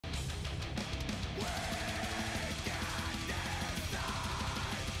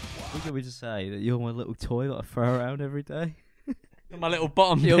What do you want me to say? That you're my little toy that I throw around every day? My little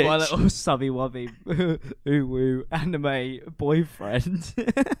bottom bitch. You're my little subby wubby ooh woo anime boyfriend.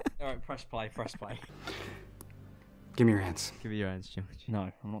 Alright, press play, press play. Give me your hands. Give me your hands, George.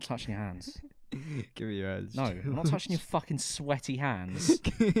 No, I'm not touching your hands. Give me your hands. No, I'm not touching your fucking sweaty hands.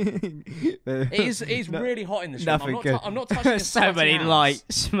 It is really hot in this room. Nothing good. I'm not touching your so many hands.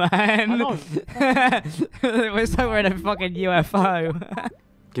 lights, man. I know. We're somewhere in a fucking UFO.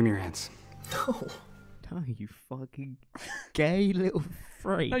 Give me your hands. No. No, you fucking gay little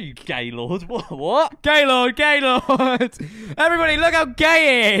freak. No, you gay lord. What? Gay lord, gay lord. Everybody, look how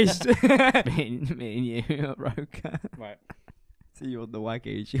gay it is. me and you, Roka. Right. See you on the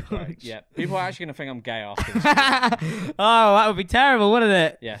wacky, George. Right, yeah. People are actually going to think I'm gay after this. Oh, that would be terrible, wouldn't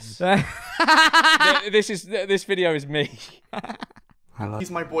it? Yes. This video is me.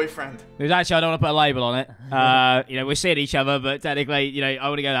 He's my boyfriend. Because actually, I don't want to put a label on it. You know, we're seeing each other, but technically, you know, I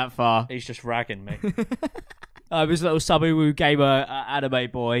wouldn't go that far. He's just ragging me. I'm this little subby gamer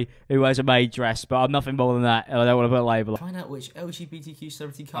anime boy who wears a maid dress, but I'm nothing more than that, and I don't want to put a label on. Find out which LGBTQ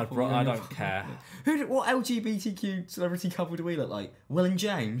celebrity couple. I don't care. What LGBTQ celebrity couple do we look like? Will and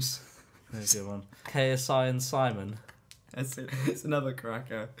James. That's a good one. KSI and Simon. That's it. It's another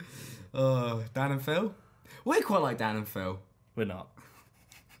cracker. Oh, Dan and Phil. We're quite like Dan and Phil. We're not.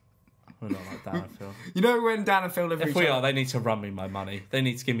 We're not like Dan and Phil. You know when Dan and Phil live with If each we other? are, they need to run me my money. They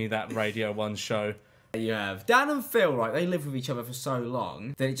need to give me that Radio 1 show. You have. Dan and Phil, right, they lived with each other for so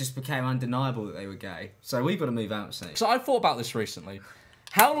long that it just became undeniable that they were gay. So we've got to move out soon. So I thought about this recently.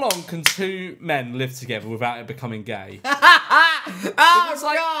 How long can two men live together without it becoming gay? Because,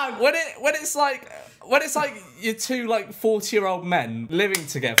 like, God! when it's like you're two like 40-year-old men living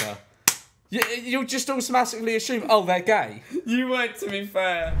together, you'll just automatically assume, oh, they're gay. You weren't, to be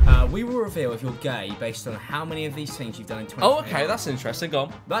fair. We will reveal if you're gay based on how many of these things you've done in 20 Oh, okay, that's interesting. Go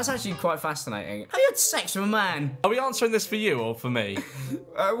on. That's actually quite fascinating. Have you had sex with a man? Are we answering this for you or for me?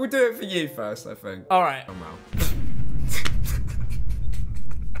 We'll do it for you first, I think. All right.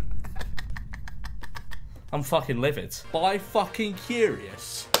 I'm fucking livid. By fucking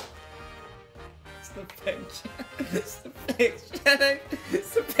curious. It's the picture. It's the picture.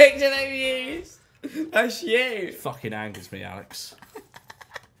 It's the picture they've used. That's you. Fucking angers me, Alex.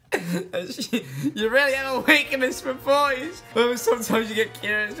 That's you. You really have a weakness for boys. Well, sometimes you get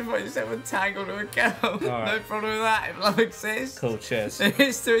curious to find yourself entangled with a girl. Right. No problem with that if love exists. Cool, cheers. It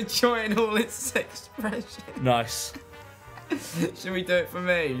is to enjoy in all its expression. Nice. Should we do it for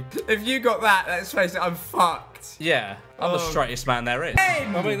me? If you got that, let's face it, I'm fucked. Yeah, I'm the straightest man there is.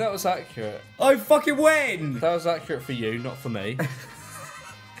 Win! I mean, that was accurate. I fucking win! That was accurate for you, not for me.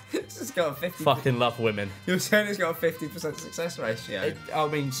 This has got a 50. Fucking love women. You're saying it's got a 50% success ratio. I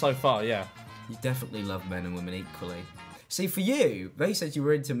mean, so far, yeah. You definitely love men and women equally. See, for you, they said you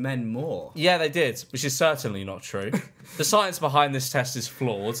were into men more. Yeah, they did, which is certainly not true. The science behind this test is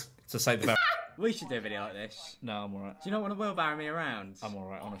flawed, to say the very. We should do a video like this. No, I'm alright. Do you not want to wheelbarrow me around? I'm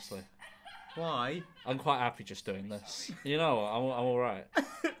alright, honestly. Why? I'm quite happy just doing this. You know what? I'm alright. Do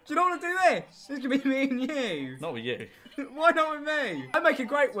you not want to do this? This could be me and you. Not with you. Why not with me? I make a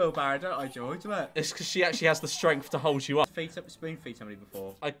great wheelbarrow, don't I, George? Look. It's because she actually has the strength to hold you up. Feet up, spoon feed somebody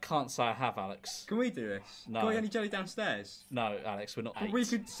before. I can't say I have, Alex. Can we do this? No. Can we get any jelly downstairs? No, Alex, we're not 8. We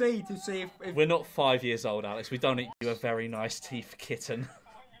could see if We're not 5 years old, Alex. We don't eat you a very nice teeth kitten.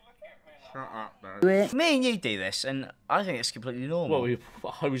 Shut up, man. Me and you do this, and I think it's completely normal. Well, we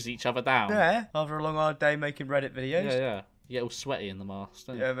hose each other down. Yeah, after a long hard day making Reddit videos. Yeah, yeah. You get all sweaty in the mask,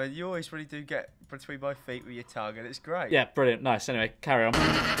 don't you? Yeah, man, you always really do get between my feet with your tongue, and it's great. Yeah, brilliant. Nice. Anyway, carry on.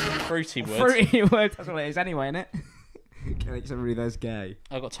 Fruity wood. Fruity wood. That's what it is anyway, isn't it? Can't make somebody that's gay.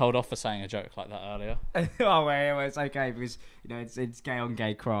 I got told off for saying a joke like that earlier. Oh, well, it's okay because, you know, it's gay on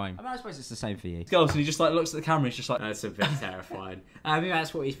gay crime. I mean, I suppose it's the same for you. Goes and he just like looks at the camera. He's just like, That's a bit terrifying. I think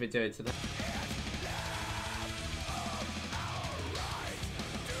that's what he's been doing today.